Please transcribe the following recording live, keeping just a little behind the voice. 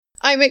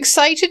I'm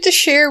excited to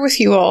share with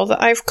you all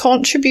that I've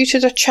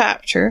contributed a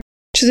chapter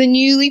to the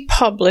newly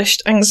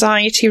published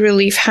Anxiety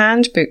Relief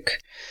Handbook.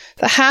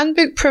 The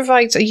handbook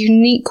provides a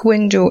unique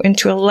window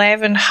into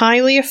 11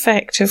 highly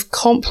effective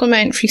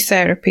complementary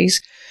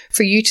therapies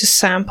for you to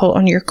sample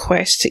on your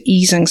quest to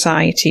ease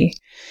anxiety.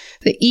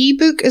 The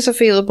ebook is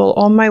available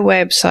on my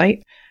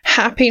website,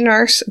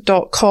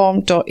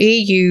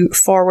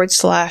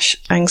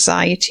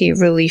 happynurse.com.au/anxiety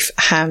relief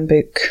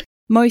handbook.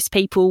 Most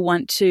people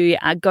want to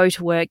go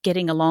to work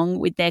getting along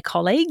with their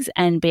colleagues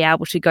and be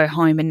able to go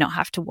home and not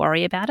have to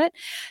worry about it.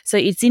 So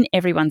it's in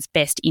everyone's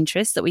best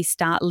interest that we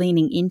start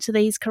leaning into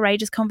these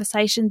courageous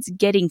conversations,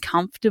 getting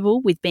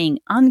comfortable with being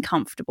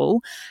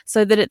uncomfortable,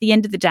 so that at the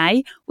end of the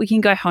day, we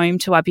can go home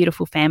to our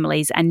beautiful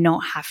families and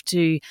not have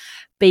to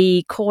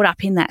be caught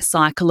up in that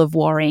cycle of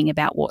worrying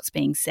about what's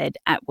being said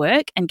at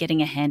work and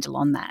getting a handle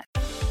on that.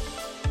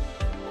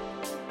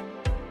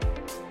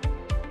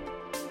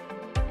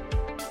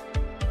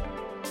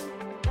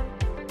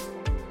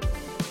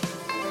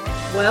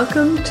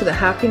 Welcome to the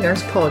Happy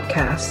Nurse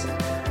podcast.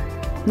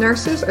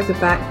 Nurses are the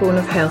backbone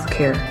of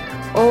healthcare,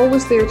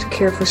 always there to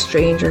care for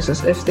strangers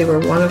as if they were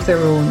one of their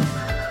own,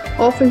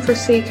 often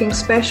forsaking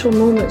special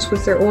moments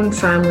with their own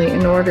family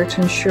in order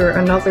to ensure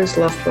another's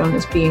loved one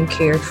is being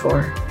cared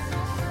for.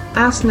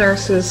 As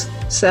nurses,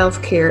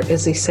 self-care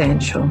is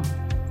essential.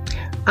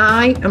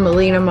 I am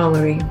Ally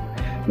Nitschke,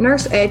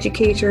 nurse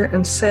educator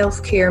and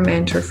self-care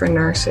mentor for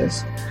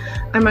nurses.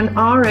 I'm an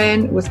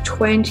RN with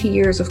 20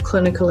 years of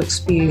clinical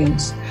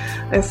experience.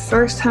 I have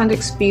first-hand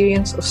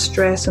experience of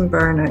stress and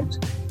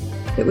burnout.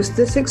 It was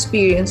this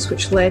experience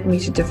which led me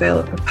to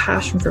develop a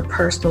passion for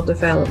personal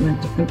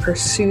development and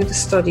pursue the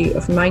study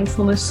of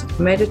mindfulness,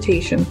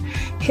 meditation,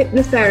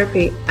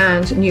 hypnotherapy,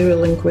 and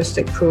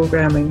neuro-linguistic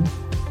programming.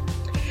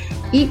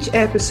 Each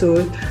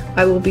episode,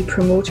 I will be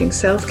promoting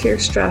self-care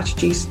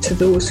strategies to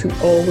those who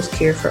always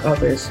care for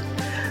others.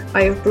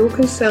 I have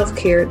broken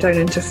self-care down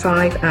into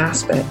 5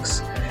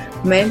 aspects: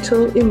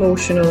 mental,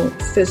 emotional,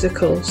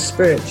 physical,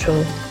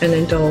 spiritual, and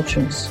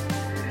indulgence,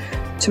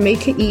 to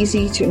make it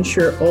easy to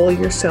ensure all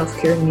your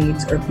self-care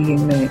needs are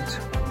being met.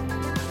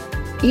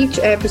 Each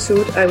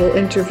episode, I will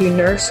interview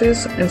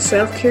nurses and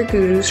self-care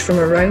gurus from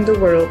around the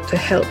world to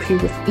help you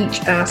with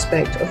each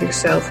aspect of your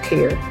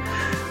self-care.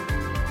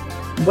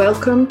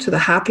 Welcome to the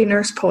Happy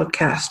Nurse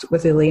podcast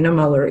with Ally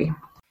Nitschke.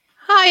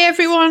 Hi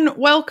everyone,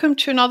 welcome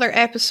to another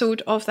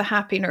episode of the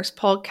Happy Nurse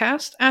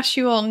podcast. As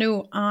you all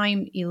know,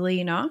 I'm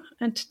Elena,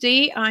 and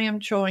today I am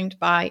joined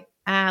by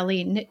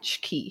Ally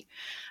Nitschke.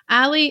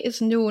 Ally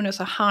is known as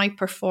a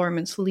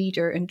high-performance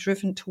leader and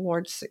driven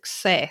towards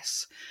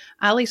success.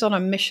 Ally's on a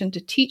mission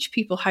to teach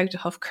people how to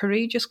have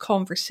courageous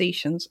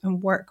conversations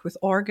and work with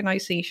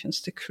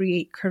organisations to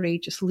create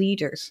courageous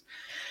leaders.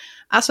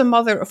 As a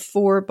mother of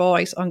 4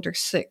 boys under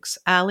 6,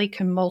 Ally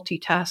can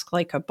multitask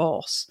like a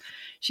boss.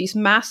 She's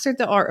mastered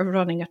the art of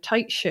running a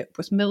tight ship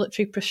with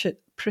military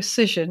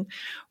precision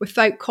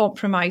without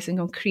compromising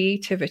on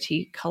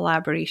creativity,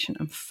 collaboration,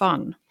 and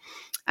fun.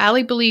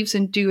 Ally believes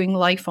in doing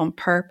life on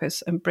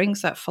purpose and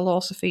brings that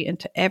philosophy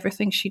into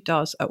everything she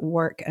does at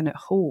work and at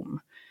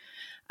home.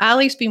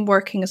 Ally's been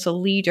working as a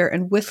leader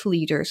and with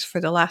leaders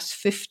for the last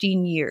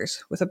 15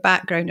 years. With a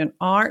background in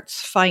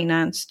arts,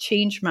 finance,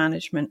 change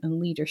management, and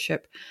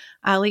leadership,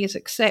 Ally is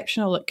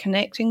exceptional at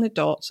connecting the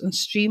dots and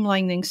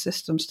streamlining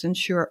systems to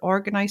ensure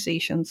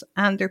organisations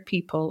and their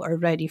people are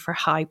ready for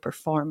high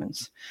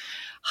performance.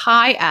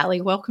 Hi,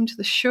 Ally. Welcome to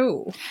the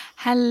show.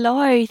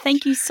 Hello.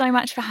 Thank you so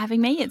much for having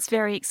me. It's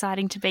very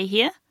exciting to be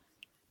here.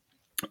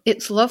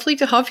 It's lovely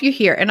to have you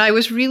here. And I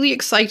was really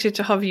excited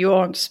to have you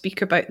on to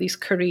speak about these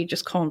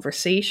courageous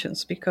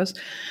conversations, because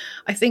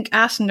I think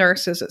as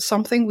nurses, it's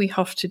something we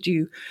have to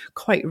do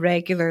quite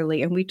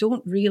regularly and we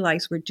don't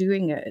realise we're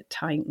doing it at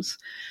times.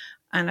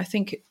 And I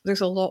think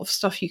there's a lot of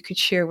stuff you could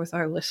share with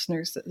our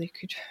listeners that they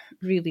could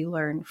really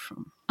learn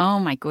from. Oh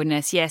my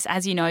goodness, yes.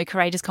 As you know,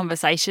 Courageous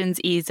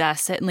Conversations is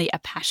certainly a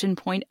passion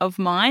point of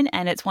mine,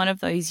 and it's one of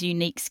those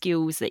unique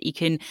skills that you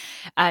can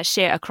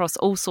share across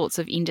all sorts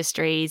of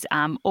industries,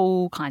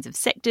 all kinds of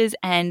sectors.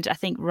 And I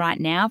think right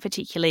now,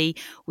 particularly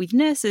with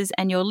nurses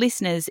and your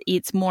listeners,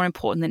 it's more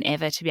important than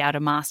ever to be able to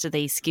master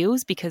these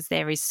skills, because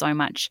there is so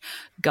much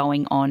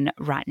going on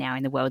right now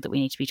in the world that we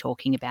need to be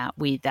talking about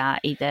with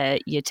either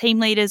your team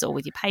leaders or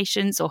with your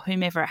patients or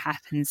whomever it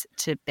happens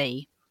to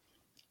be.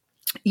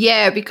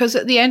 Yeah, because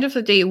at the end of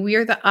the day,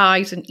 we're the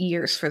eyes and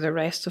ears for the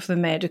rest of the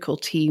medical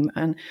team,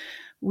 and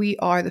we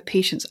are the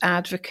patient's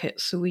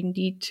advocates. So we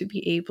need to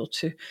be able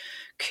to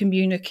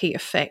communicate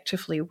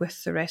effectively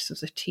with the rest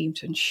of the team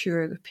to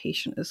ensure the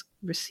patient is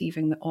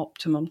receiving the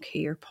optimum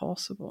care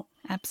possible.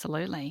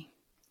 Absolutely.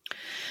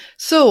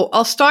 So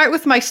I'll start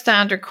with my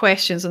standard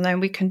questions and then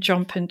we can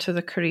jump into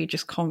the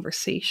courageous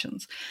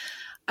conversations.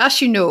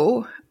 As you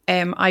know,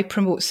 I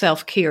promote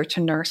self-care to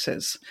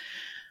nurses.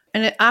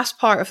 And as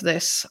part of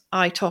this,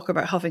 I talk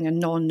about having a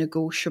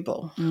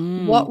non-negotiable.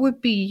 Mm. What would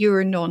be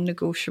your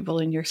non-negotiable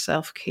in your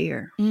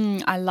self-care?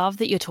 I love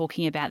that you're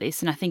talking about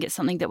this, and I think it's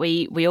something that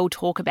we all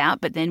talk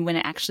about, but then when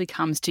it actually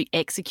comes to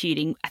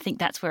executing, I think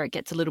that's where it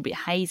gets a little bit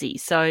hazy.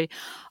 So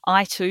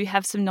I too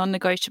have some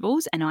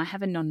non-negotiables, and I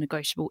have a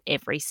non-negotiable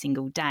every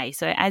single day.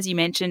 So as you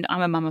mentioned,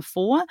 I'm a mum of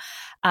 4,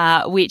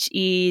 which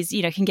is,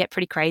 can get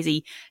pretty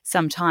crazy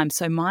sometimes.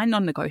 So my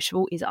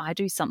non-negotiable is I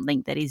do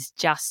something that is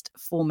just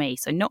for me.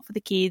 So not for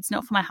the kids,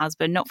 not for my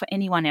husband, not for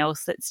anyone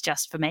else, that's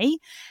just for me.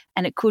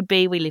 And it could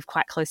be, we live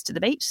quite close to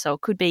the beach, so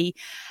it could be,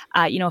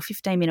 a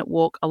 15-minute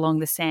walk along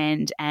the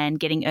sand and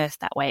getting earth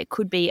that way. It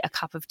could be a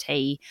cup of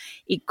tea.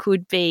 It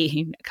could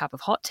be a cup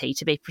of hot tea,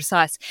 to be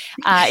precise.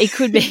 It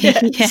could be,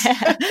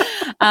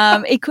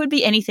 it could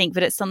be anything,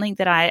 but it's something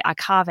that I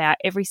carve out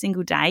every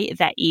single day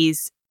that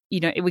is,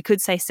 we could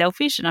say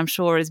selfish, and I'm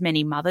sure as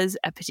many mothers,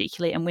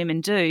 particularly, and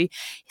women do,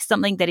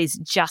 something that is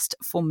just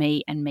for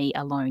me and me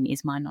alone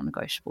is my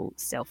non-negotiable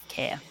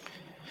self-care.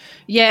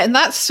 Yeah, and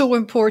that's so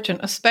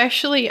important,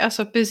 especially as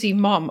a busy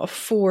mum of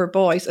 4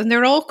 boys. And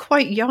they're all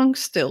quite young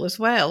still as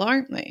well,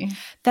 aren't they?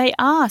 They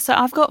are. So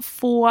I've got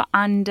 4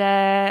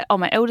 under. Oh,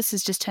 my eldest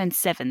has just turned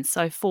 7.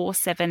 So 4,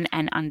 7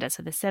 and under.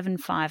 So they're 7,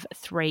 5,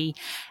 3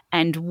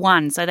 and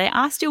 1. So they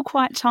are still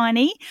quite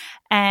tiny,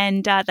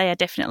 and they are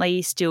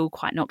definitely still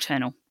quite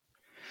nocturnal.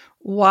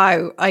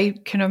 Wow, I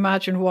can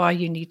imagine why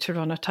you need to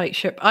run a tight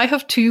ship. I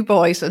have 2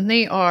 boys, and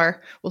they're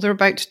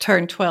about to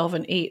turn 12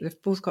 and 8.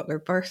 They've both got their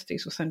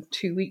birthdays within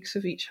 2 weeks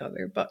of each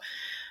other, but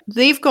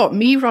they've got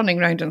me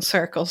running around in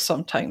circles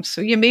sometimes.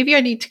 So yeah, maybe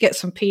I need to get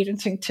some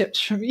parenting tips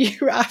from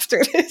you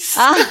after this.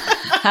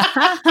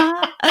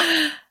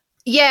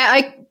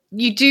 Yeah,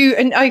 you do,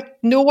 and I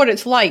know what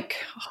it's like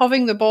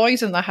having the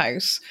boys in the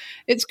house.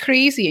 It's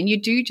crazy, and you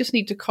do just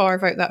need to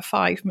carve out that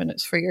 5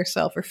 minutes for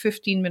yourself or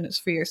 15 minutes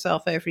for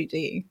yourself every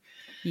day.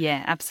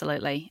 Yeah,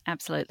 absolutely.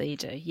 Absolutely you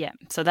do. Yeah.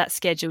 So that's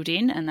scheduled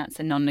in, and that's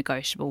a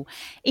non-negotiable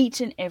each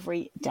and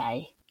every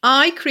day.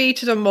 I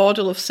created a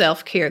model of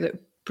self-care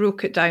that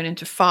broke it down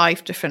into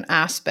 5 different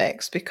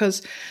aspects,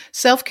 because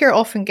self-care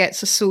often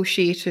gets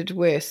associated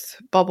with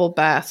bubble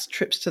baths,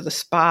 trips to the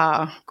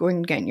spa, going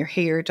and getting your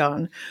hair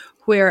done,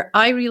 where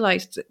I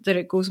realized that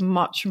it goes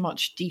much,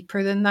 much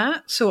deeper than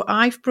that. So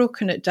I've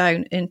broken it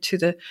down into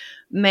the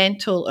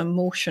mental,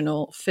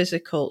 emotional,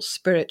 physical,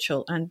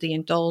 spiritual, and the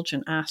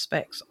indulgent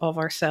aspects of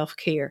our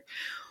self-care.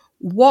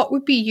 What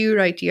would be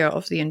your idea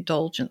of the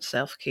indulgent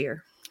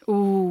self-care?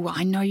 Oh,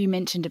 I know you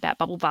mentioned about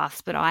bubble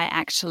baths, but I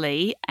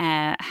actually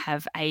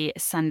have a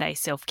Sunday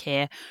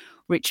self-care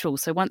ritual.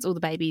 So once all the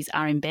babies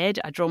are in bed,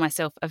 I draw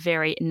myself a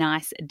very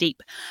nice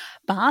deep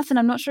bath. And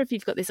I'm not sure if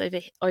you've got this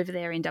over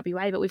there in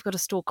WA, but we've got a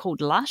store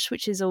called Lush,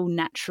 which is all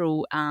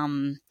natural,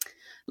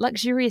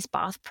 luxurious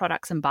bath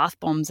products and bath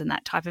bombs and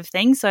that type of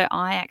thing. So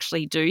I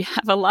actually do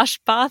have a Lush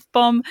bath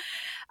bomb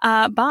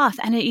bath,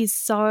 and it is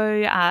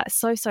so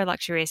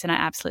luxurious, and I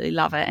absolutely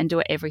love it and do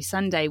it every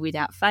Sunday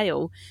without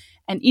fail.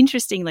 And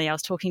interestingly, I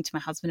was talking to my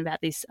husband about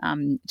this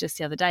just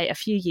the other day. A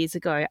few years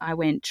ago, I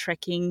went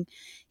trekking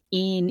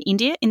in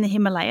India, in the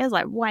Himalayas,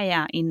 like way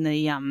out in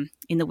the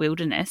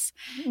wilderness.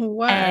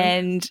 Wow.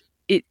 And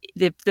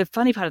the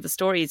funny part of the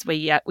story is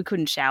we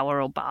couldn't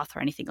shower or bath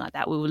or anything like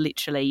that. We were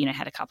literally,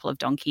 had a couple of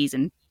donkeys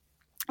and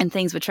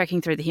things. Were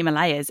trekking through the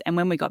Himalayas. And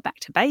when we got back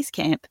to base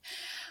camp,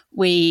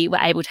 we were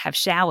able to have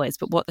showers.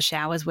 But what the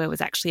showers were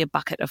was actually a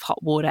bucket of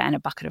hot water and a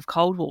bucket of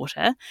cold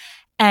water.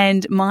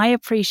 And my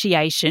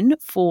appreciation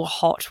for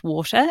hot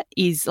water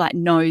is like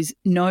knows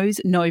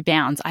no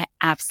bounds. I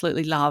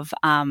absolutely love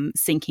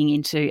sinking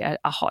into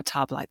a hot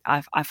tub. Like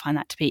I find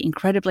that to be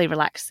incredibly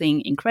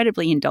relaxing,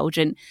 incredibly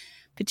indulgent,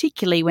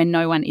 particularly when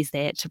no one is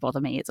there to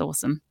bother me. It's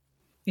awesome.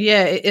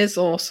 Yeah, it is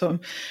awesome.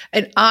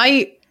 And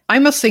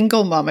I'm a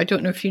single mum. I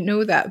don't know if you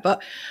know that,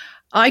 but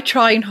I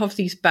try and have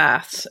these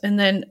baths, and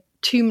then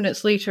 2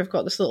 minutes later, I've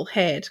got this little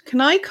head.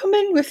 Can I come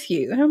in with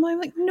you? And I'm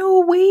like, no,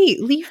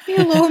 wait, leave me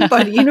alone,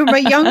 buddy. My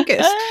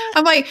youngest.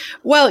 I'm like,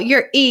 well,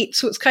 you're 8,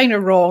 so it's kind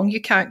of wrong.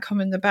 You can't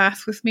come in the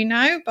bath with me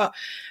now. But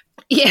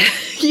yeah,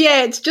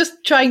 it's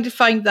just trying to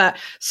find that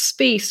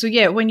space. So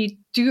yeah, when you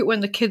do it when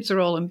the kids are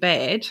all in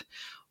bed,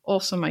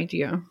 awesome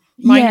idea.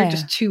 Mine are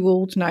just too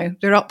old now.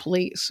 They're up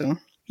late, so.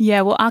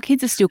 Yeah, well, our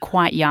kids are still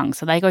quite young,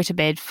 so they go to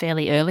bed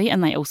fairly early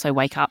and they also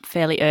wake up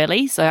fairly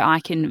early, so I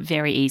can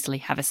very easily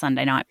have a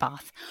Sunday night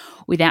bath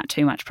without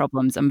too much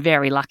problems. I'm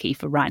very lucky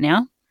for right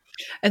now.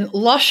 And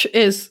Lush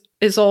is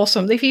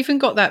awesome. They've even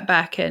got that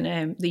back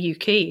in the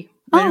UK.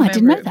 I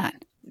didn't know that.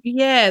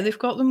 Yeah, they've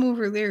got them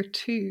over there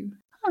too.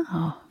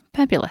 Oh,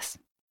 fabulous.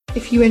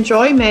 If you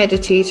enjoy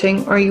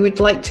meditating or you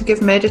would like to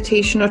give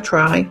meditation a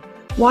try,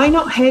 why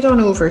not head on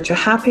over to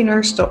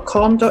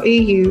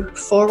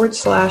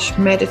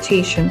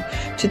happynurse.com.au/meditation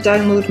to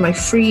download my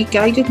free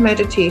guided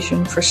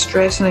meditation for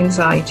stress and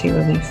anxiety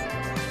relief.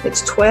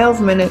 It's 12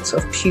 minutes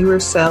of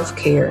pure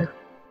self-care.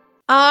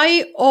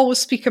 I always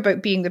speak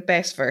about being the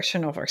best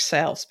version of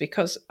ourselves,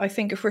 because I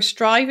think if we're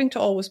striving to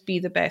always be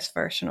the best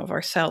version of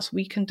ourselves,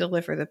 we can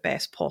deliver the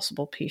best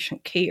possible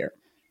patient care.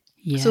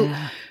 Yeah. So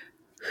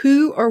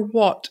Who or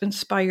what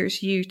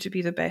inspires you to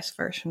be the best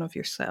version of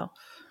yourself?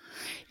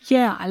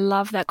 Yeah, I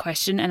love that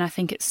question, and I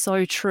think it's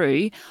so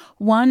true.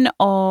 One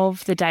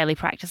of the daily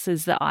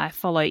practices that I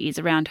follow is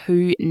around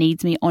who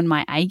needs me on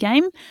my A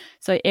game.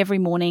 So every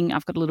morning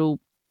I've got a little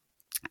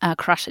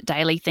Crush It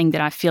Daily thing that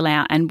I fill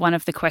out, and one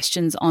of the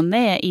questions on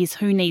there is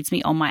who needs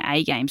me on my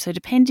A game. So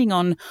depending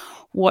on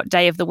what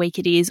day of the week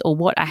it is or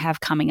what I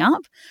have coming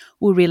up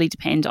will really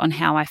depend on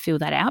how I fill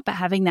that out. But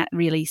having that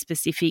really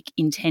specific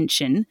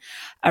intention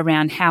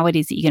around how it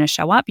is that you're going to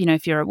show up.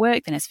 If you're at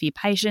work, then it's for your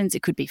patients.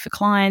 It could be for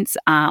clients.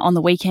 On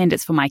the weekend,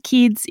 it's for my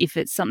kids. If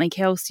it's something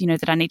else,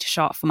 that I need to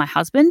show up for my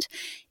husband,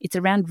 it's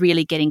around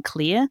really getting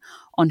clear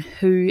on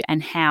who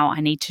and how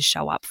I need to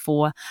show up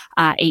for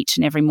each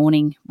and every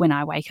morning when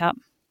I wake up.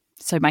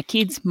 So my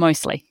kids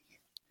mostly.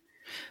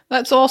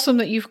 That's awesome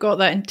that you've got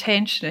that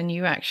intention and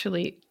you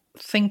actually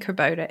think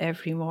about it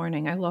every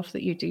morning. I love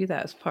that you do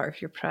that as part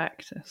of your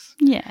practice.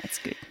 Yeah, it's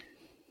good.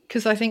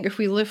 Because I think if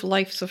we live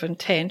lives of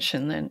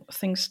intention, then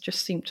things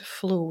just seem to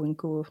flow and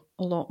go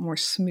a lot more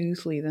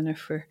smoothly than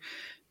if we're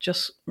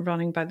just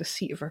running by the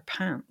seat of our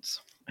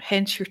pants.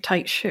 Hence your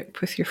tight ship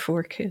with your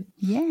 4 kids.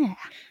 Yeah.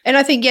 And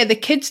I think, the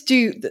kids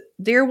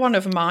they're one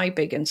of my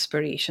big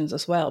inspirations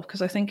as well,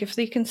 because I think if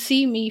they can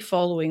see me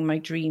following my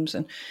dreams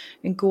and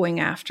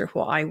going after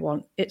what I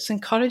want, it's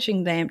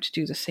encouraging them to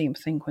do the same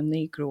thing when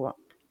they grow up.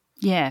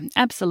 Yeah,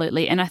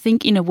 absolutely. And I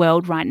think in a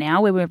world right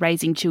now where we're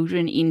raising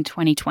children in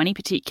 2020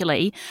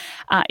 particularly,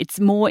 it's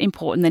more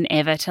important than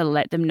ever to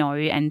let them know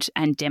and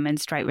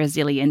demonstrate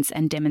resilience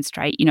and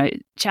demonstrate,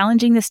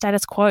 challenging the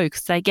status quo,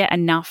 because they get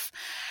enough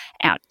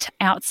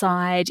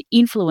outside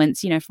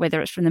influence, whether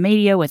it's from the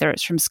media, whether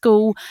it's from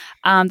school,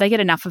 they get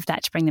enough of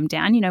that to bring them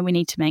down. We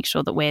need to make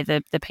sure that we're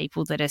the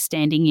people that are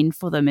standing in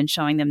for them and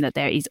showing them that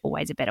there is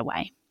always a better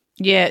way.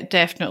 Yeah,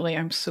 definitely.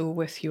 I'm so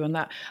with you on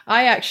that.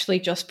 I actually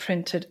just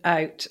printed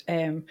out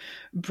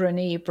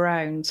Brene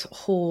Brown's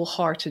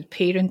Wholehearted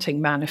Parenting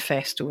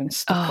Manifesto and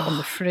stuck it on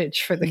the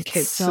fridge for the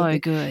kids. So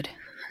good.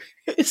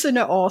 Isn't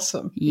it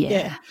awesome?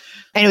 Yeah.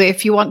 Anyway,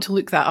 if you want to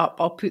look that up,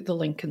 I'll put the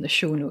link in the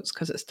show notes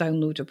because it's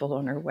downloadable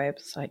on our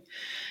website.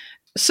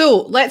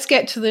 So let's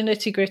get to the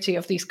nitty-gritty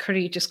of these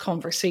courageous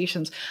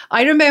conversations.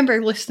 I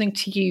remember listening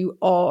to you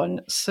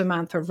on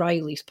Samantha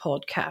Riley's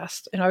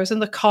podcast, and I was in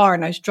the car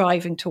and I was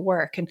driving to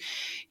work, and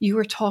you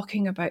were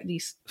talking about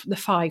the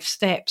 5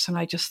 steps, and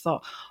I just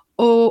thought,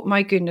 oh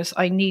my goodness,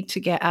 I need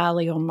to get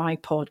Ally on my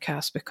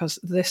podcast because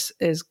this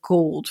is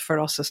gold for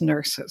us as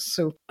nurses.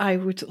 So I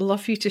would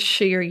love you to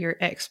share your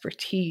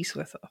expertise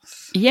with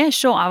us. Yeah,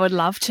 sure. I would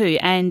love to.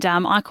 And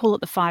I call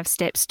it the 5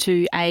 steps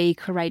to a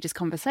courageous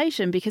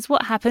conversation, because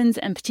what happens,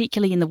 and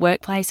particularly in the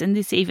workplace, and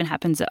this even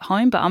happens at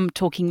home, but I'm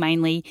talking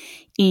mainly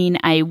in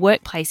a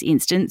workplace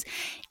instance,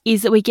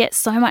 is that we get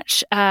so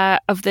much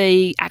of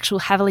the actual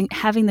having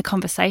the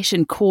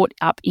conversation caught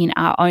up in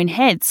our own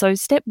head. So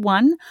step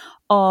 1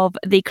 of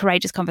the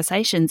courageous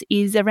conversations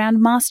is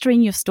around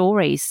mastering your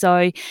stories.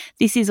 So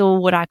this is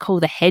all what I call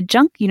the head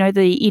junk,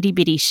 the itty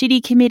bitty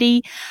shitty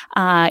committee.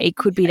 It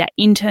could be that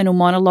internal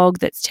monologue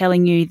that's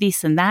telling you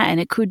this and that, and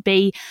it could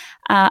be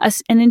an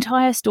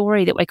entire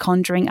story that we're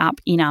conjuring up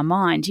in our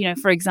mind.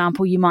 For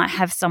example, you might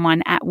have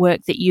someone at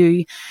work that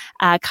you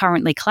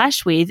currently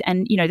clash with,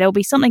 and there'll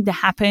be something that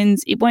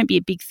happens. It won't be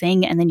a big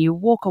thing, and then you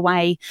walk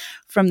away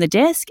from the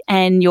desk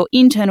and your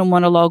internal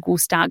monologue will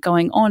start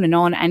going on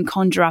and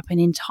conjure up an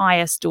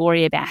entire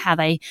story about how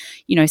they,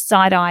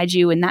 side-eyed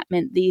you and that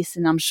meant this,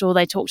 and I'm sure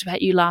they talked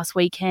about you last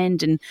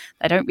weekend and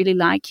they don't really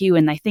like you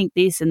and they think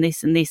this and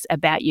this and this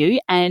about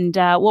you. And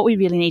what we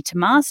really need to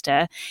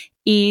master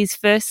is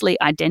firstly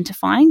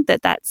identifying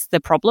that that's the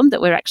problem,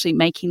 that we're actually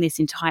making this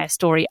entire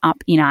story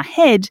up in our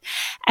head,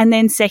 and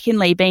then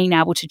secondly being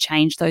able to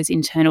change those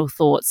internal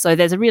thoughts. So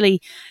there's a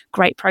really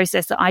great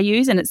process that I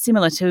use, and it's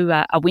similar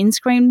to a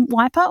windscreen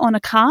wiper on a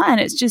car, and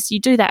it's just you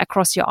do that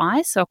across your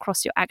eyes, so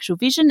across your actual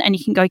vision, and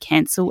you can go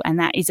cancel, and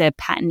that is a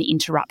pattern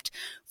interrupt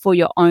for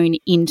your own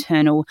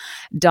internal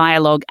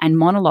dialogue and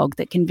monologue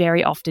that can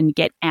very often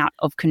get out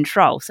of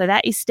control. So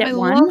that is step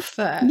 1. I love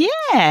that.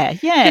 Yeah.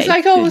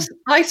 Because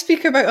I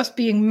speak about us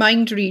being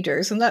mind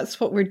readers, and that's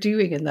what we're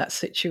doing in that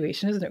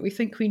situation, isn't it? We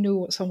think we know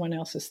what someone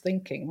else is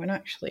thinking, when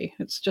actually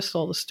it's just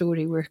all the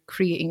story we're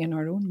creating in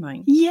our own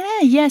mind.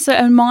 Yeah. So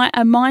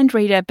a mind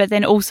reader, but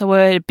then also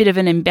a bit of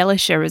an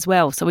embellisher as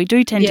well. So we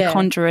do tend to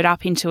conjure it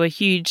up into a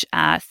huge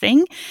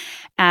thing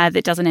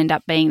that doesn't end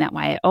up being that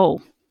way at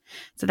all.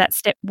 So that's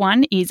step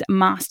 1 is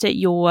master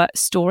your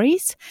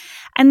stories.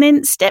 And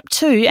then step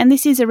 2, and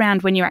this is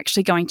around when you're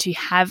actually going to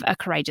have a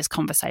courageous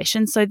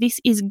conversation. So this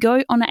is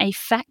go on a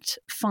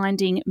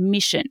fact-finding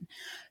mission.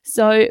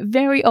 So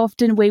very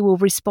often we will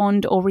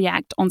respond or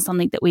react on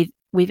something that we've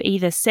we've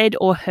either said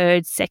or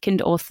heard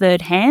second or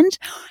third hand.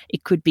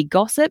 It could be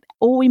gossip,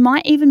 or we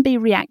might even be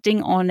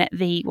reacting on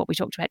what we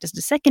talked about just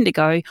a second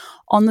ago,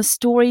 on the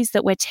stories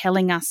that we're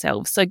telling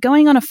ourselves. So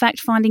going on a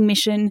fact-finding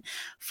mission,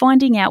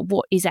 finding out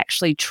what is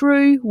actually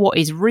true, what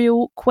is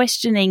real,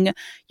 questioning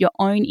your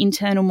own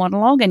internal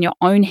monologue and your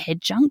own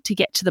head junk to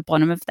get to the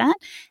bottom of that.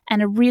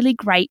 And a really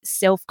great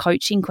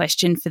self-coaching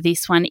question for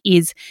this one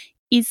is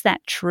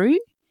that true?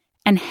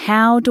 And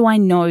how do I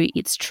know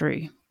it's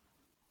true?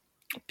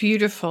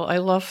 Beautiful. I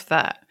love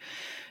that.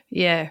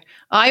 Yeah.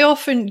 I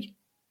often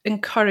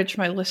encourage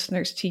my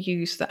listeners to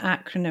use the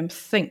acronym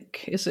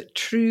THINK. Is it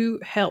true,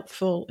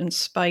 helpful,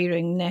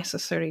 inspiring,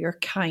 necessary, or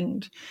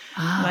kind?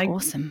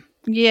 Awesome.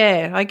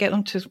 Yeah, I get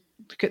them to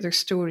look at their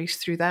stories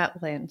through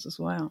that lens as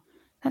well.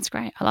 That's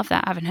great. I love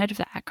that. I haven't heard of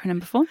that acronym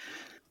before.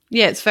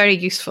 Yeah, it's very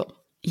useful.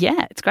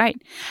 Yeah, it's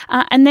great.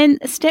 And then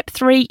step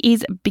 3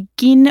 is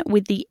begin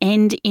with the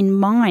end in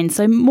mind.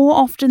 So more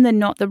often than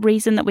not, the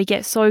reason that we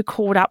get so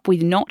caught up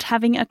with not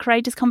having a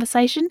courageous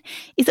conversation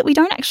is that we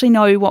don't actually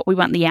know what we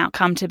want the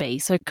outcome to be.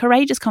 So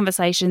courageous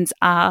conversations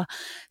are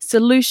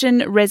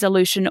solution,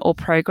 resolution, or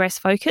progress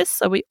focused.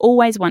 So we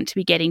always want to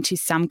be getting to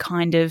some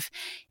kind of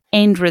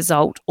end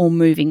result or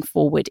moving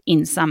forward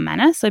in some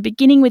manner. So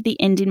beginning with the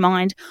end in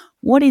mind,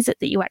 what is it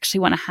that you actually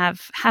want to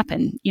have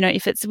happen? You know,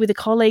 if it's with a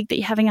colleague that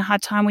you're having a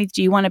hard time with,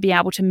 do you want to be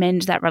able to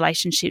mend that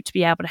relationship to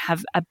be able to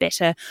have a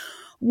better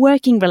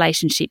working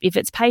relationship? If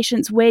it's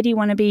patients, where do you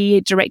want to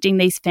be directing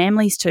these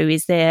families to?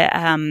 Is there,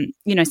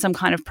 some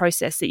kind of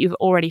process that you're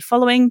already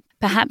following?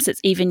 Perhaps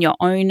it's even your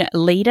own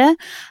leader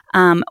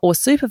or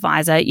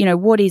supervisor. You know,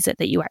 what is it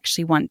that you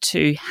actually want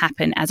to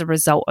happen as a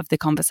result of the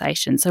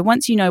conversation? So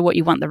once you know what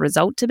you want the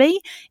result to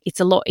be, it's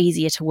a lot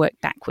easier to work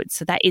backwards.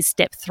 So that is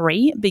step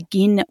 3,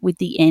 begin with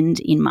the end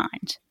in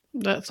mind.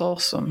 That's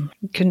awesome.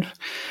 You can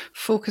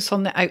focus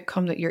on the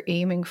outcome that you're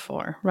aiming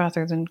for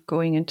rather than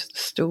going into the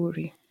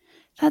story.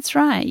 That's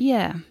right,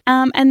 yeah.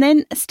 And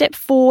then step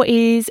 4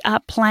 is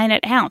plan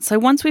it out. So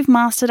once we've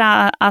mastered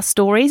our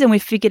stories and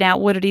we've figured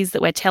out what it is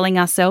that we're telling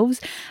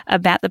ourselves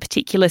about the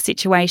particular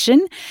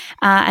situation,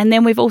 and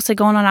then we've also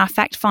gone on our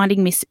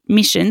fact-finding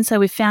mission, so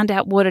we've found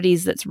out what it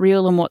is that's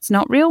real and what's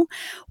not real,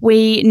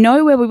 we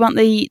know where we want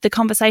the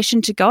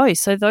conversation to go.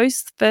 So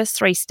those first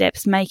 3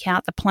 steps make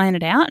out the plan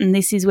it out, and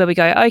this is where we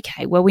go,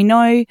 okay, well, we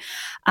know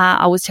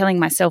I was telling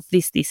myself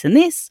this, this, and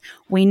this.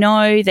 We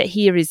know that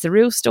here is the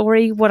real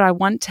story. What I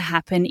want to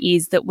happen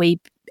is that we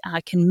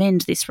can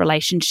mend this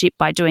relationship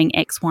by doing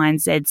X, Y,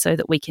 and Z so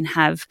that we can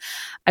have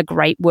a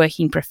great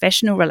working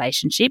professional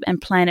relationship,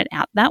 and plan it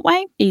out that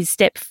way is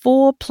step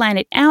 4, plan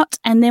it out.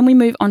 And then we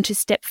move on to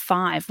step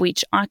 5,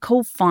 which I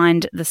call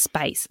find the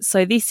space.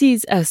 So this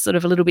is a sort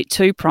of a little bit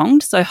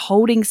two-pronged. So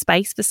holding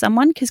space for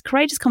someone, because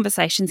courageous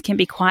conversations can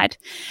be quite,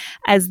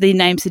 as the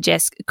name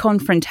suggests,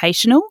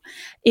 confrontational.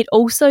 It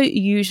also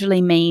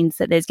usually means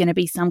that there's going to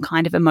be some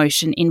kind of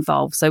emotion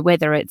involved. So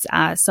whether it's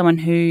someone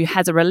who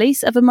has a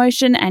release of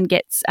emotion and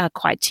gets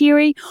quite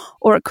teary,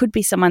 or it could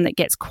be someone that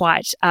gets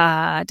quite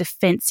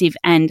defensive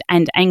and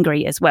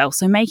angry as well.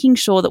 So making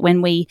sure that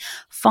when we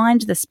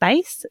find the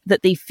space,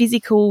 that the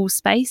physical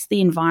space,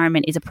 the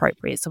environment is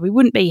appropriate. So we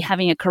wouldn't be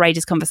having a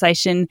courageous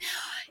conversation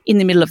in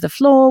the middle of the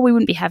floor. We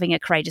wouldn't be having a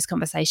courageous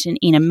conversation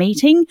in a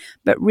meeting,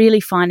 but really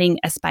finding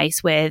a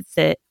space where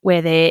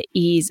there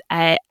is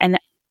an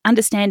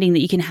understanding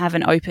that you can have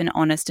an open,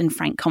 honest, and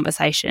frank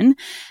conversation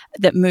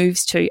that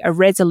moves to a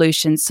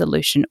resolution,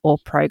 solution, or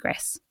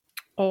progress.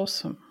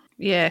 Awesome.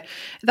 Yeah.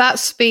 That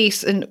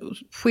space and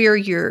where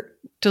you're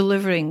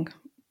delivering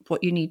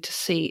what you need to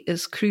say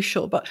is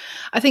crucial. But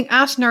I think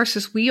as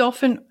nurses, we're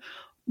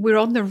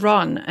on the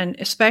run, and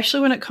especially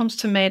when it comes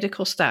to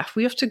medical staff,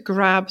 we have to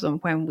grab them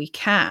when we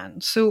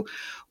can. So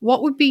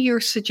what would be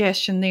your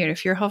suggestion there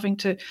if you're having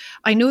to,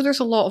 I know there's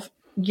a lot of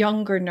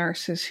younger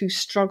nurses who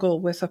struggle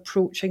with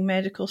approaching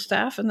medical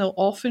staff, and they'll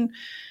often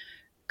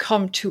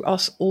come to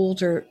us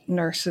older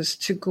nurses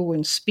to go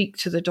and speak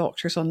to the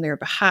doctors on their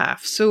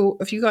behalf. So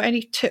have you got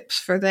any tips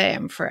for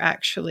them for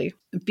actually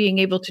being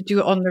able to do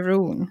it on their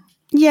own?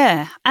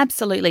 Yeah,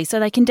 absolutely. So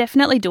they can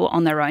definitely do it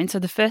on their own. So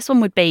the first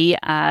one would be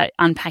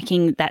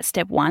unpacking that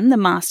step 1, the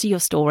master your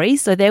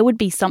stories. So there would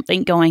be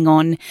something going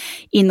on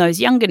in those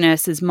younger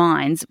nurses'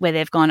 minds where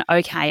they've gone,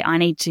 okay, I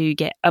need to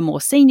get a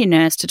more senior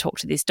nurse to talk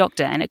to this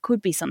doctor. And it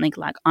could be something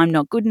like, I'm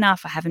not good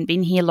enough, I haven't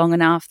been here long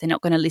enough, they're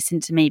not going to listen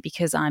to me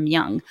because I'm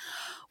young,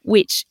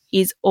 which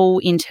is all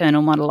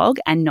internal monologue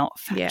and not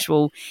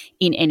factual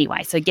in any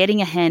way. So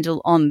getting a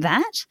handle on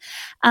that,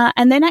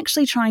 and then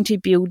actually trying to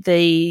build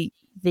the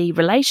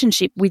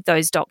relationship with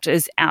those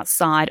doctors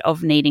outside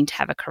of needing to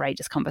have a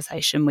courageous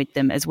conversation with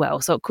them as well.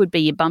 So it could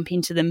be you bump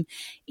into them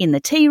in the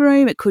tea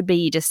room. It could be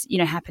you just,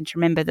 happen to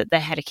remember that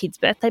they had a kid's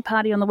birthday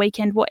party on the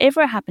weekend.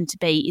 Whatever it happened to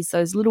be is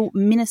those little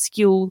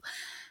minuscule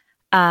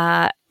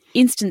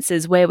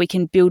instances where we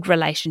can build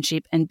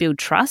relationship and build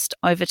trust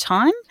over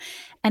time.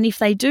 And if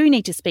they do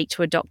need to speak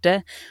to a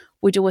doctor,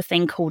 we do a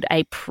thing called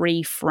a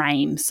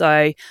pre-frame.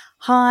 So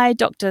Hi,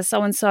 Dr.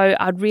 So-and-so,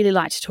 I'd really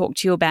like to talk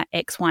to you about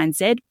X, Y, and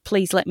Z.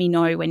 Please let me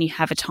know when you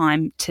have a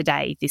time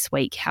today, this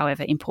week,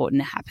 however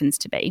important it happens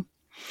to be.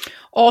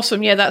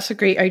 Awesome. Yeah, that's a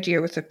great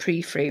idea with the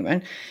pre-frame.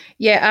 And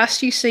yeah,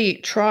 as you say,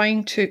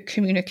 trying to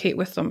communicate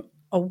with them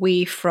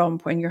away from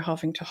when you're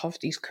having to have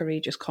these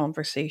courageous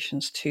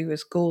conversations too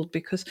is gold,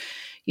 because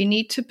you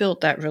need to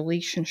build that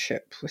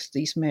relationship with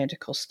these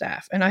medical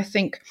staff. And I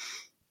think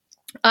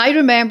I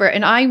remember,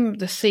 and I'm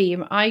the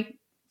same, I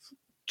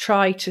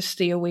try to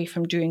stay away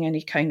from doing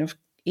any kind of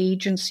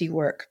agency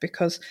work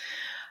because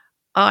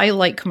I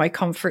like my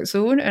comfort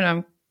zone, and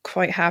I'm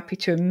quite happy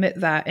to admit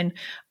that. And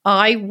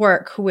I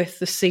work with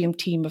the same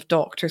team of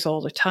doctors all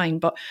the time,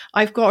 but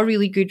I've got a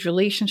really good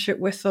relationship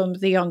with them.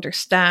 They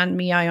understand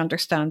me, I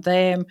understand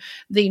them.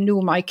 They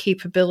know my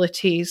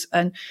capabilities,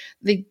 and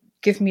they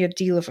give me a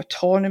deal of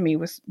autonomy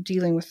with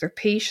dealing with their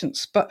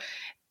patients. But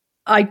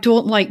I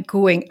don't like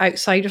going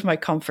outside of my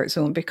comfort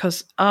zone,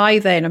 because I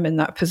then am in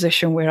that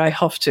position where I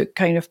have to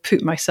kind of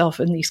put myself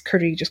in these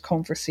courageous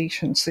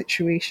conversation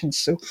situations.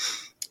 So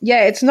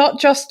yeah, it's not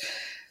just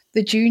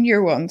the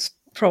junior ones,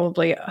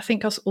 probably. I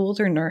think us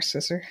older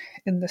nurses are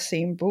in the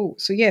same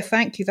boat. So yeah,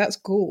 thank you. That's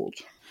gold.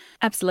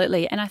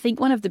 Absolutely. And I think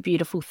one of the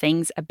beautiful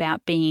things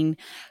about being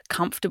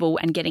comfortable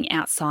and getting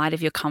outside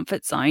of your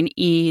comfort zone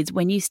is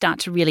when you start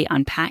to really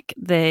unpack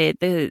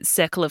the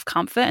circle of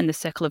comfort and the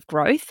circle of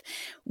growth.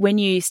 When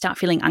you start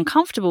feeling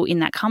uncomfortable in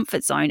that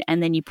comfort zone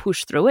and then you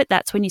push through it,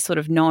 that's when you sort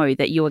of know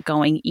that you are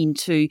going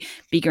into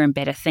bigger and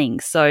better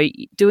things. So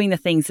doing the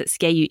things that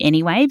scare you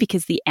anyway,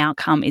 because the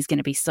outcome is going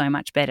to be so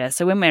much better.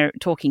 So when we're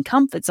talking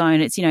comfort zone,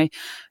 it's,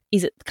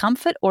 is it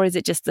comfort or is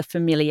it just the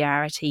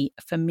familiarity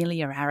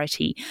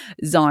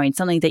zone,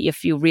 something that you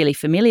feel really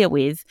familiar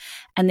with?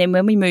 And then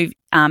when we move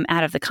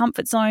out of the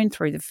comfort zone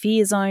through the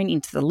fear zone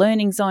into the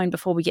learning zone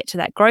before we get to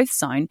that growth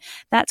zone,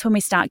 that's when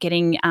we start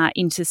getting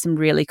into some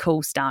really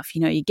cool stuff.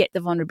 You get the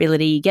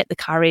vulnerability, you get the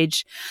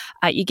courage,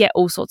 you get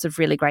all sorts of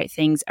really great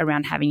things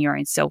around having your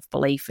own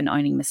self-belief and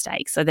owning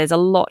mistakes. So there's a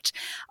lot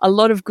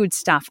of good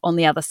stuff on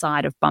the other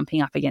side of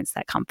bumping up against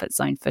that comfort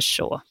zone for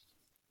sure.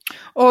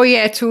 Oh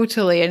yeah,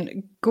 totally.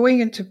 And going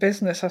into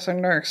business as a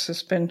nurse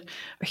has been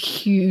a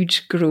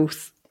huge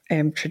growth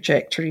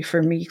trajectory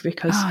for me,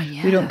 because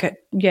we don't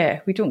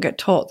get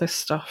taught this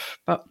stuff.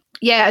 But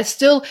yeah, it's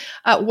still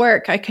at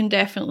work. I can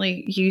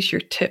definitely use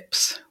your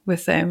tips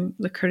with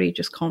the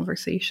courageous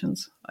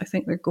conversations. I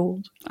think they're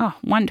gold. Oh,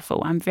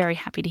 wonderful. I'm very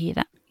happy to hear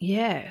that.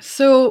 Yeah.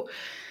 So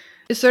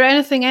is there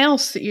anything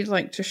else that you'd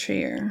like to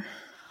share?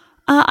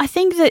 I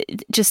think that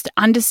just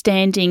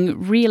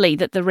understanding really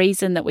that the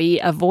reason that we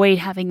avoid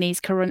having these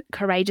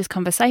courageous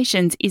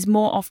conversations is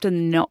more often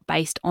than not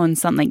based on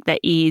something that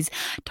is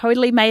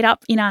totally made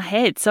up in our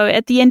head. So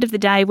at the end of the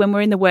day, when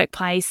we're in the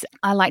workplace,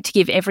 I like to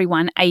give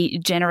everyone a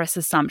generous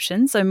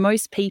assumption. So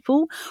most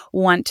people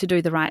want to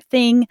do the right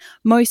thing.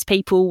 Most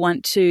people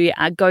want to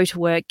go to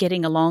work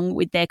getting along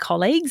with their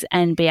colleagues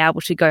and be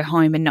able to go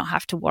home and not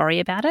have to worry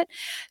about it.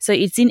 So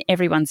it's in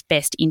everyone's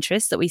best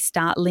interest that we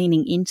start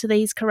leaning into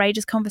these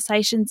courageous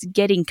conversations,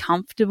 getting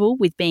comfortable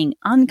with being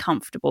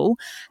uncomfortable,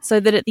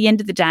 so that at the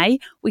end of the day,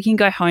 we can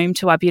go home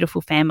to our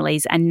beautiful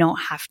families and not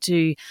have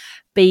to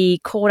be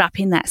caught up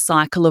in that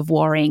cycle of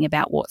worrying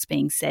about what's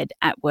being said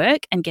at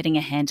work and getting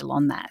a handle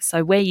on that.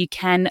 So where you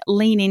can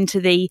lean into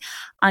the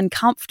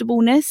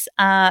uncomfortableness,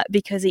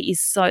 because it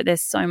is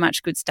there's so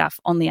much good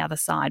stuff on the other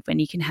side when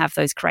you can have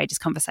those courageous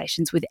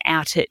conversations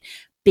without it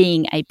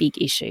being a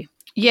big issue.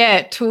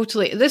 Yeah,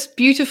 totally. This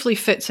beautifully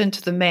fits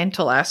into the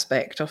mental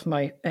aspect of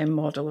my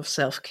model of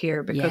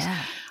self-care, because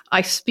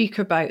I speak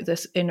about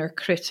this inner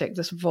critic,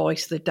 this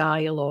voice, the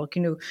dialogue,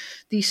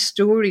 these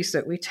stories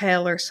that we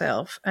tell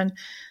ourselves, and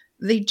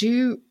they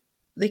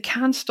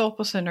can stop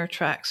us in our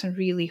tracks and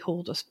really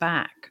hold us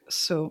back.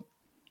 So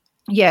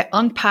yeah,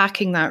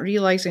 unpacking that,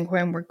 realizing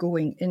when we're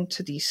going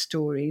into these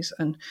stories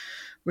and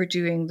we're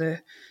doing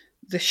the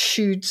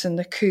shoulds and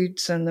the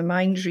coulds and the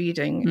mind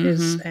reading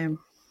is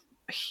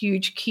a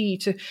huge key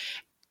to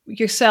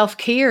your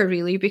self-care,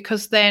 really,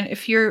 because then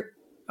if you're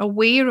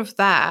aware of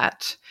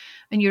that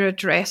and you're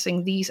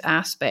addressing these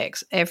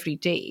aspects every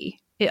day,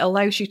 it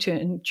allows you to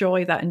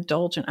enjoy that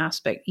indulgent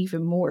aspect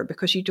even more,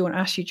 because you don't,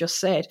 as you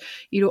just said,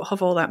 you don't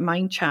have all that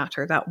mind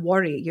chatter, that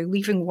worry. You're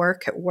leaving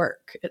work at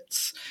work.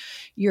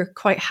 You're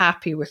quite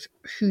happy with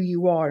who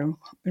you are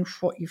and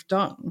what you've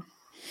done.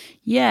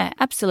 Yeah,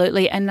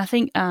 absolutely. And I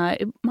think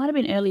it might have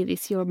been earlier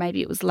this year or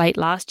maybe it was late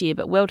last year,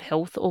 but World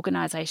Health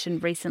Organization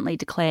recently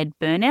declared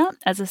burnout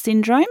as a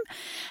syndrome.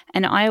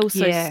 And I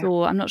also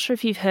saw, I'm not sure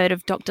if you've heard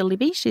of Dr.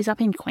 Libby. She's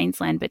up in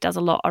Queensland, but does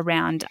a lot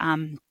around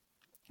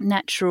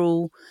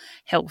natural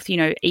health,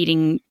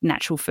 eating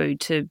natural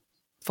food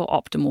for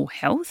optimal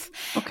health.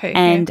 Okay.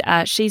 And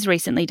she's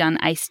recently done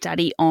a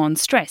study on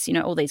stress.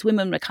 All these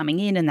women were coming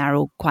in and they're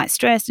all quite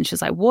stressed. And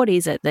she's like, what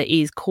is it that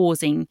is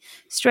causing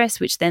stress,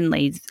 which then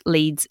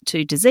leads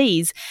to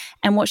disease?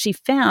 And what she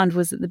found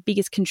was that the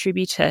biggest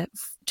contributor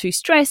to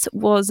stress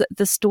was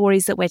the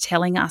stories that we're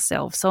telling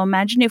ourselves. So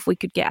imagine if we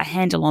could get a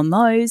handle on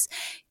those,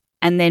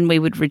 And then we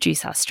would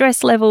reduce our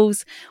stress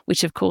levels,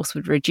 which of course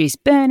would reduce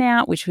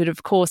burnout, which would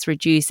of course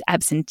reduce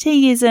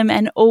absenteeism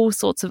and all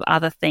sorts of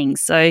other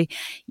things. So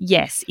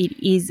yes, it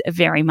is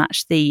very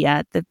much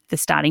the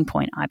starting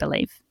point, I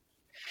believe.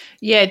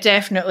 Yeah,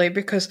 definitely,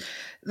 because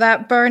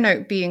that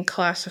burnout being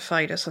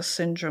classified as a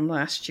syndrome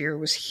last year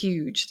was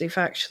huge. They've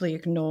actually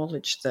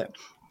acknowledged that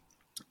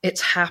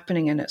it's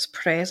happening and it's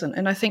present.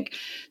 And I think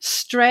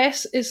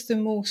stress is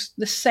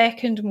the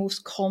second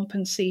most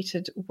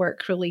compensated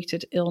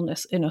work-related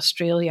illness in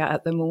Australia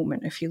at the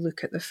moment, if you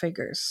look at the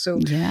figures. So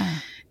yeah,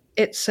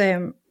 it's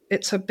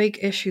a big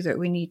issue that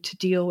we need to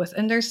deal with.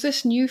 And there's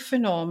this new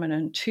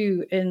phenomenon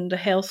too in the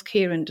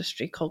healthcare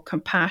industry called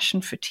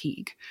compassion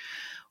fatigue,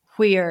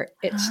 where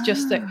it's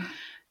just that,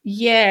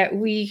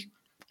 we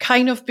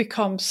kind of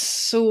become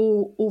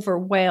so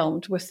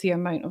overwhelmed with the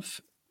amount of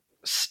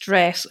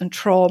stress and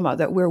trauma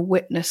that we're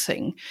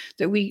witnessing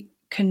that we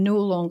can no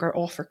longer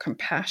offer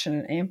compassion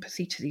and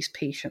empathy to these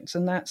patients.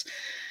 And that's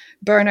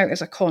burnout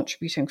is a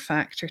contributing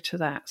factor to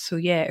that. So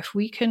yeah, if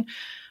we can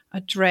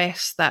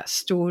address that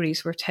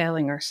stories we're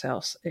telling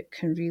ourselves, it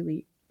can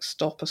really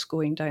stop us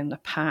going down the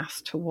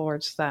path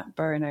towards that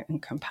burnout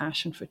and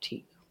compassion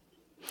fatigue.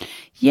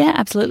 Yeah,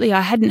 absolutely. I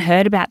hadn't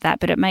heard about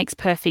that, but it makes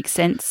perfect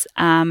sense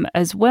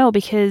as well,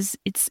 because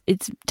it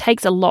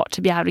takes a lot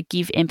to be able to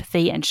give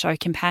empathy and show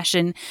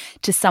compassion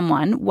to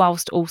someone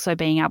whilst also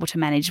being able to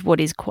manage what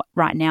is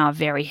right now a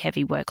very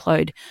heavy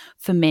workload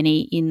for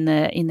many in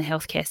the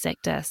healthcare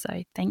sector.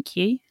 So thank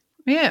you.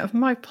 Yeah,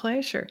 my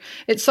pleasure.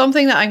 It's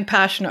something that I'm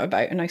passionate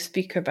about and I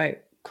speak about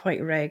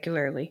quite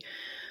regularly.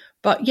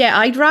 But yeah,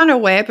 I ran a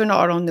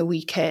webinar on the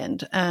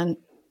weekend and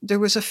there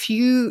was a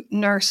few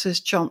nurses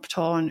jumped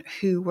on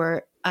who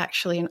were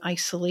actually in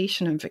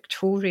isolation in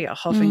Victoria,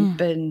 having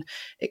been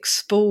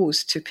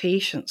exposed to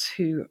patients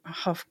who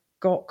have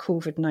got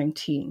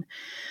COVID-19.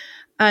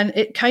 And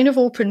it kind of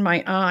opened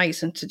my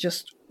eyes into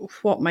just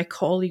what my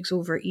colleagues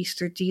over East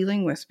are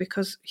dealing with,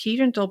 because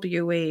here in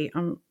WA,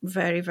 I'm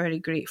very, very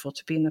grateful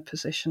to be in the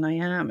position I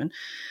am. And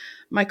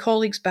my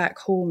colleagues back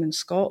home in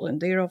Scotland,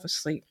 they're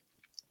obviously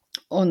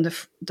on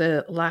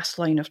the last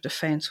line of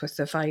defence with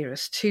the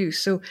virus too.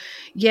 So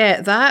yeah,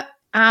 that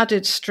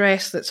added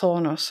stress that's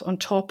on us on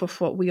top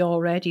of what we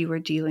already were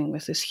dealing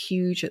with is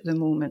huge at the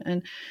moment.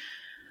 And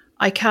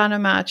I can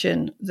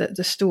imagine that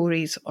the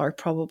stories are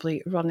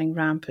probably running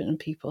rampant in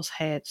people's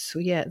heads. So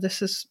yeah,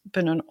 this has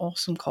been an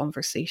awesome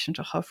conversation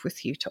to have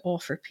with you, to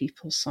offer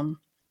people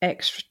some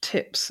extra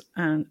tips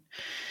and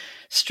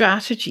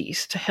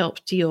strategies to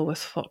help deal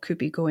with what could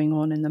be going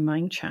on in the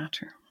mind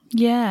chatter.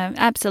 Yeah,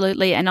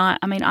 absolutely. And I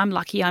mean, I'm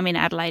lucky. I'm in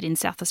Adelaide in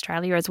South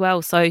Australia as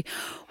well. So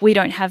we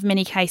don't have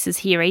many cases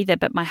here either,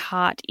 but my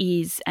heart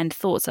is and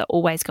thoughts are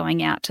always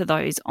going out to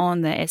those on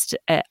the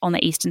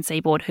eastern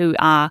seaboard who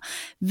are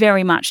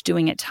very much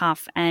doing it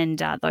tough,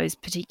 and those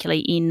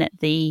particularly in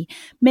the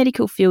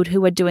medical field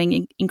who are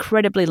doing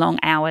incredibly long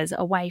hours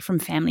away from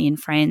family and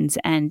friends.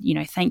 And,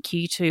 thank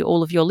you to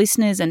all of your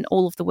listeners and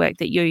all of the work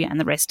that you and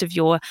the rest of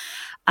your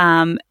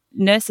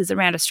nurses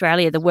around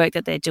Australia, the work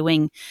that they're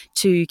doing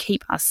to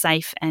keep us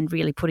safe and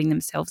really putting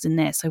themselves in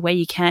there. So where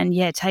you can,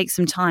 take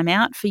some time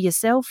out for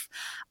yourself.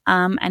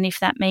 And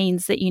if that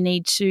means that you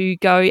need to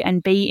go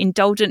and be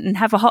indulgent and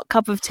have a hot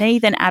cup of tea,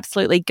 then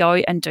absolutely go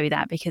and do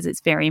that, because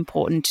it's very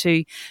important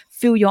to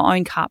fill your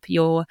own cup.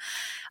 You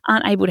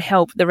aren't able to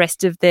help the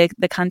rest of the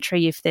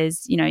country if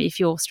there's, if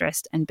you're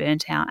stressed and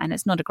burnt out, and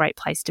it's not a great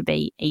place to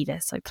be either.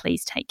 So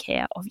please take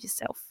care of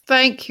yourself.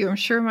 Thank you. I'm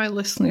sure my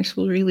listeners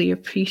will really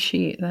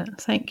appreciate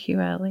that. Thank you,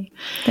 Ally.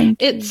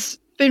 Thank you. It's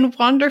been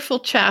wonderful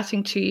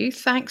chatting to you.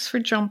 Thanks for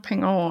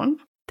jumping on.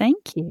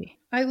 Thank you.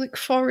 I look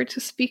forward to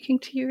speaking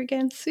to you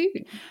again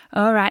soon.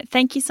 All right.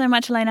 Thank you so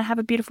much, Elena. Have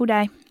a beautiful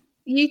day.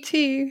 You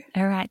too.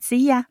 All right.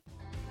 See ya.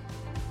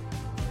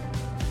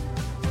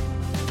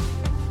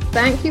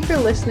 Thank you for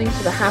listening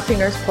to the Happy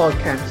Nurse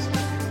podcast.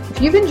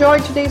 If you've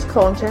enjoyed today's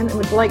content and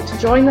would like to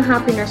join the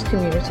Happy Nurse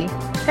community,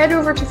 head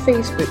over to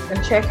Facebook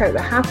and check out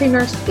the Happy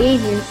Nurse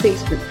AU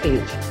Facebook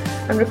page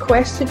and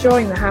request to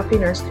join the Happy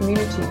Nurse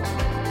community.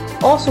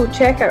 Also,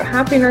 check out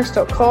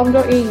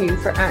happynurse.com.au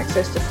for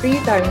access to free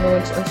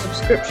downloads and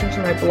subscription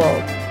to my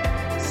blog.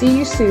 See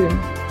you soon,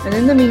 and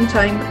in the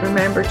meantime,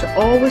 remember to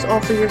always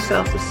offer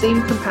yourself the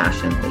same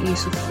compassion that you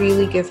so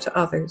freely give to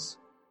others.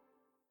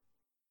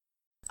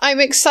 I'm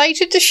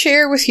excited to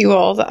share with you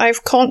all that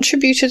I've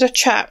contributed a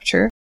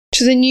chapter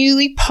to the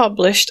newly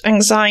published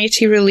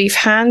Anxiety Relief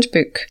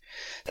Handbook.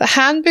 The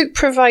handbook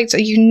provides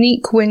a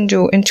unique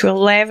window into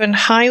 11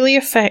 highly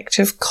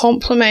effective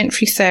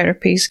complementary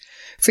therapies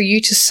for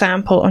you to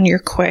sample on your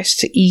quest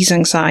to ease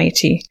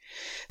anxiety.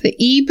 The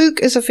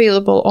ebook is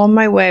available on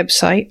my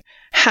website,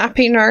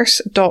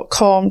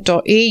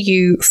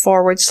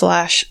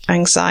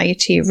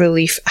 happynurse.com.au/anxiety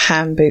relief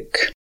handbook.